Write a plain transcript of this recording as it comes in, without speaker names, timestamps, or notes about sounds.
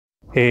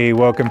Hey,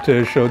 welcome to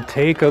the show.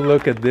 Take a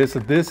look at this.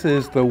 This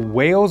is the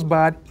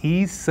WhalesBot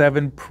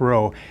E7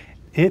 Pro.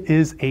 It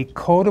is a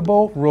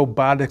coatable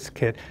robotics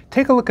kit.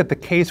 Take a look at the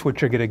case,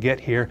 what you're going to get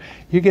here.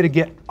 You're going to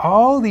get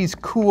all these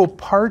cool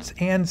parts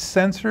and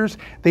sensors.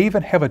 They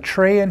even have a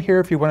tray in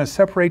here if you want to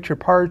separate your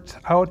parts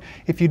out.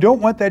 If you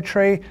don't want that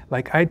tray,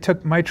 like I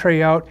took my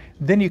tray out,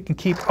 then you can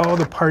keep all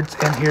the parts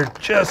in here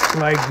just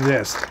like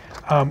this.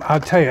 I'll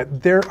tell you,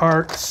 there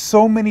are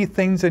so many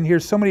things in here,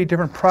 so many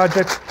different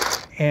projects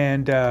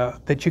and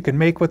that you can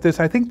make with this.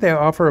 I think they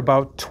offer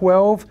about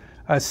 12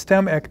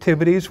 STEM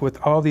activities with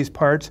all these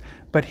parts.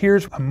 But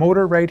here's a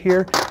motor right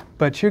here,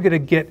 but you're going to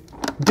get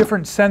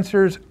different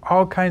sensors,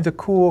 all kinds of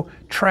cool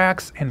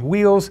tracks and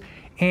wheels.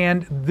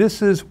 And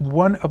this is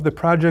one of the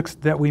projects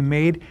that we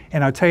made.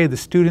 And I'll tell you, the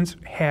students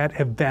had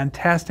a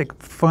fantastic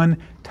fun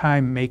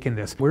time making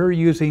this. We're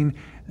using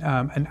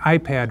an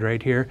iPad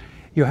right here.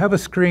 You'll have a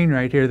screen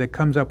right here that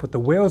comes up with the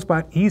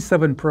WhalesBot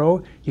E7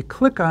 Pro. You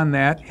click on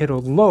that, it'll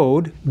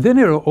load, then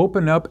it'll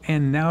open up,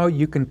 and now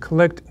you can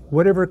collect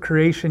whatever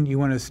creation you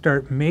want to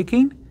start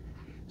making.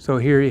 So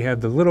here you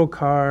have the little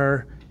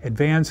car,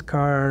 advanced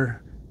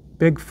car,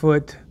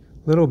 Bigfoot,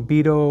 little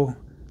Beetle,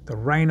 the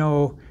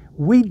Rhino.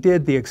 We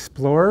did the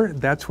Explorer,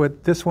 that's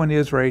what this one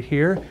is right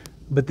here,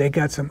 but they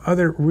got some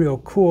other real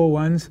cool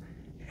ones.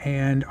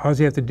 And all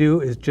you have to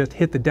do is just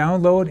hit the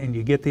download and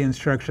you get the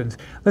instructions.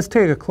 Let's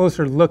take a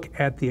closer look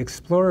at the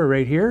Explorer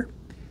right here.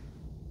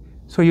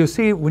 So you'll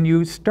see when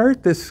you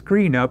start this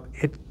screen up,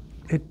 it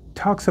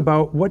talks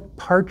about what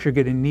parts you're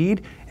going to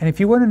need. And if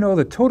you want to know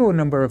the total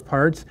number of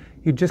parts,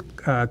 you just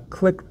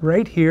click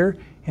right here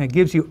and it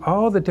gives you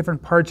all the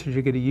different parts that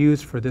you're going to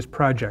use for this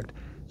project.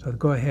 So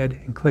go ahead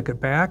and click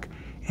it back.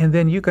 And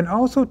then you can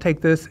also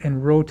take this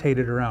and rotate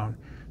it around.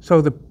 So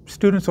the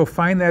students will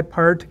find that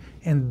part,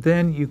 and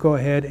then you go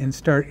ahead and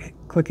start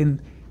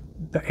clicking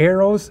the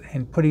arrows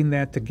and putting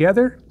that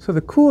together. So the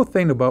cool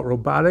thing about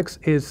robotics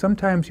is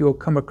sometimes you'll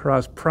come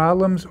across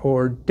problems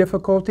or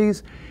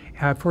difficulties.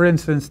 For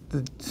instance,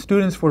 the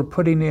students were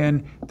putting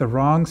in the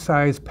wrong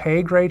size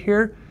peg right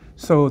here,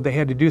 so they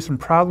had to do some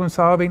problem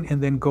solving and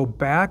then go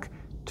back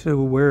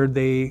to where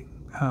they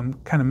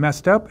kind of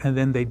messed up, and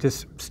then they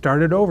just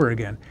started over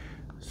again.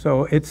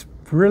 So it's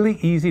really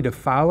easy to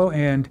follow,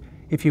 and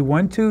if you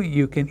want to,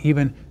 you can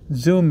even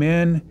zoom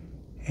in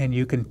and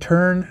you can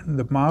turn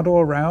the model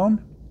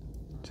around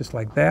just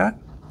like that.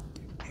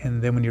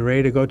 And then when you're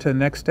ready to go to the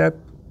next step,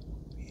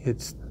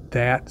 it's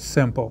that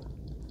simple.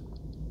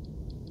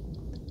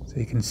 So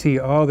you can see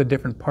all the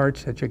different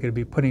parts that you're going to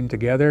be putting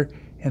together.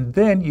 And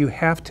then you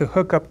have to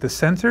hook up the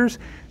sensors.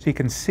 So you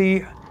can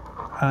see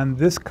on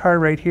this car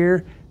right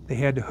here, they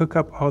had to hook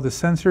up all the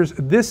sensors.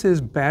 This is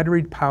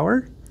battery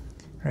power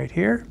right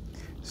here.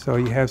 So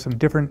you have some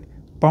different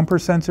bumper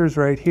sensors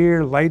right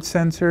here, light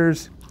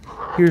sensors.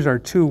 Here's our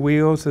two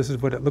wheels. This is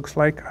what it looks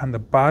like on the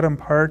bottom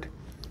part.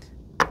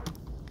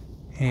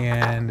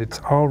 And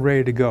it's all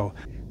ready to go.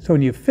 So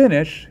when you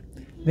finish,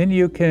 then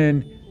you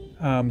can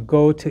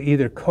go to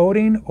either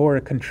coding or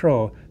a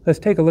control. Let's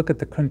take a look at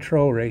the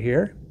control right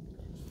here.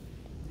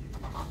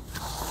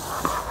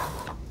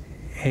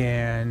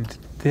 And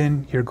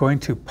then you're going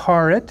to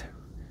par it.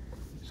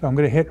 So I'm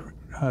going to hit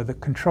the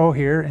control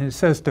here, and it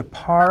says to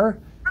par.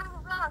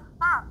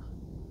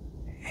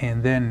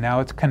 And then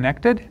now it's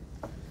connected.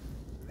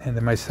 And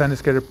then my son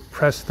is going to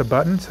press the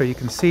button so you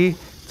can see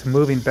it's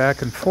moving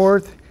back and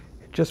forth.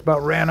 It just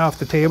about ran off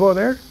the table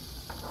there.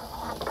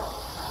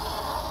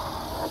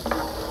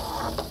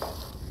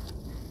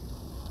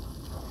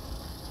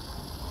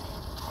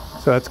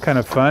 So that's kind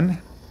of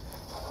fun.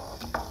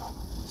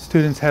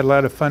 Students had a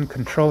lot of fun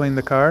controlling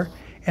the car.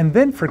 And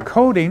then for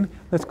coding,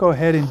 let's go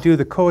ahead and do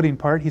the coding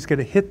part. He's going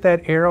to hit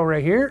that arrow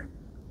right here.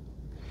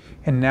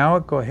 And now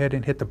go ahead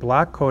and hit the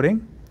block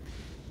coding.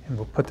 And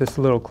we'll put this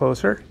a little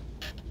closer.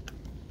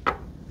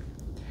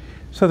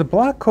 So the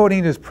block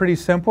coding is pretty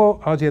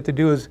simple. All you have to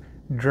do is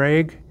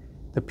drag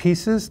the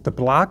pieces, the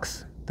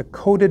blocks, the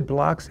coded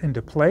blocks into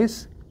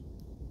place.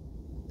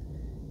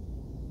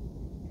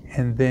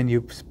 And then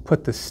you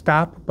put the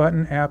stop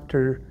button at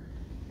the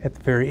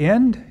very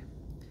end.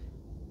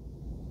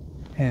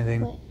 And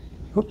then,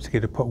 oops, you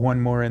get to put one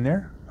more in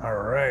there. All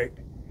right.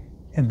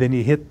 And then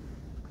you hit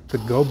the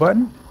go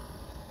button.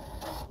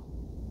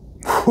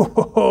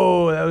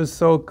 Whoa, that was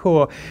so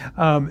cool.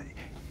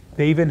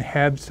 They even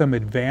have some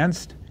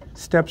advanced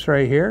steps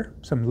right here,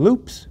 some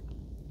loops.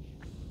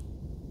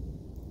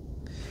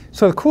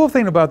 So the cool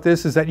thing about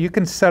this is that you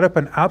can set up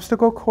an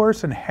obstacle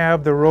course and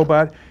have the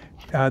robot,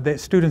 that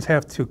students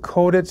have to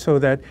code it so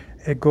that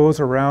it goes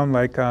around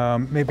like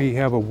maybe you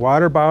have a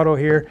water bottle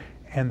here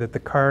and that the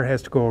car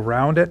has to go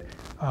around it.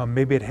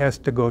 Maybe it has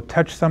to go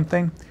touch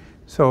something.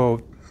 So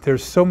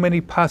there's so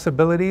many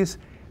possibilities.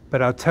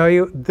 But I'll tell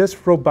you,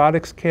 this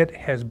robotics kit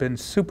has been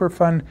super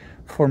fun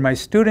for my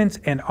students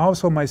and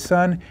also my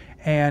son.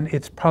 And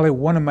it's probably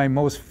one of my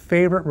most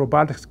favorite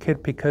robotics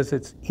kit because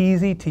it's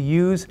easy to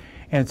use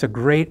and it's a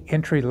great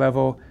entry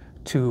level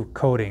to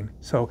coding.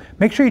 So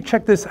make sure you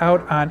check this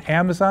out on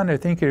Amazon. I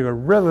think you're going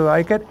to really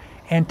like it.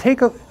 And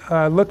take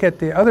a look at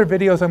the other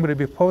videos I'm going to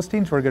be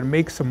posting. So we're going to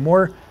make some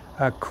more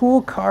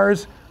cool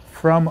cars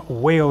from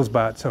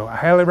WhalesBot. So I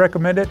highly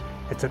recommend it.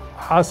 It's an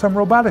awesome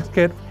robotics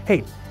kit.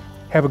 Hey,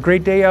 have a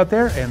great day out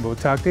there, and we'll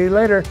talk to you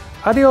later.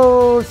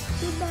 Adios.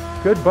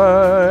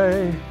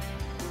 Goodbye. Goodbye.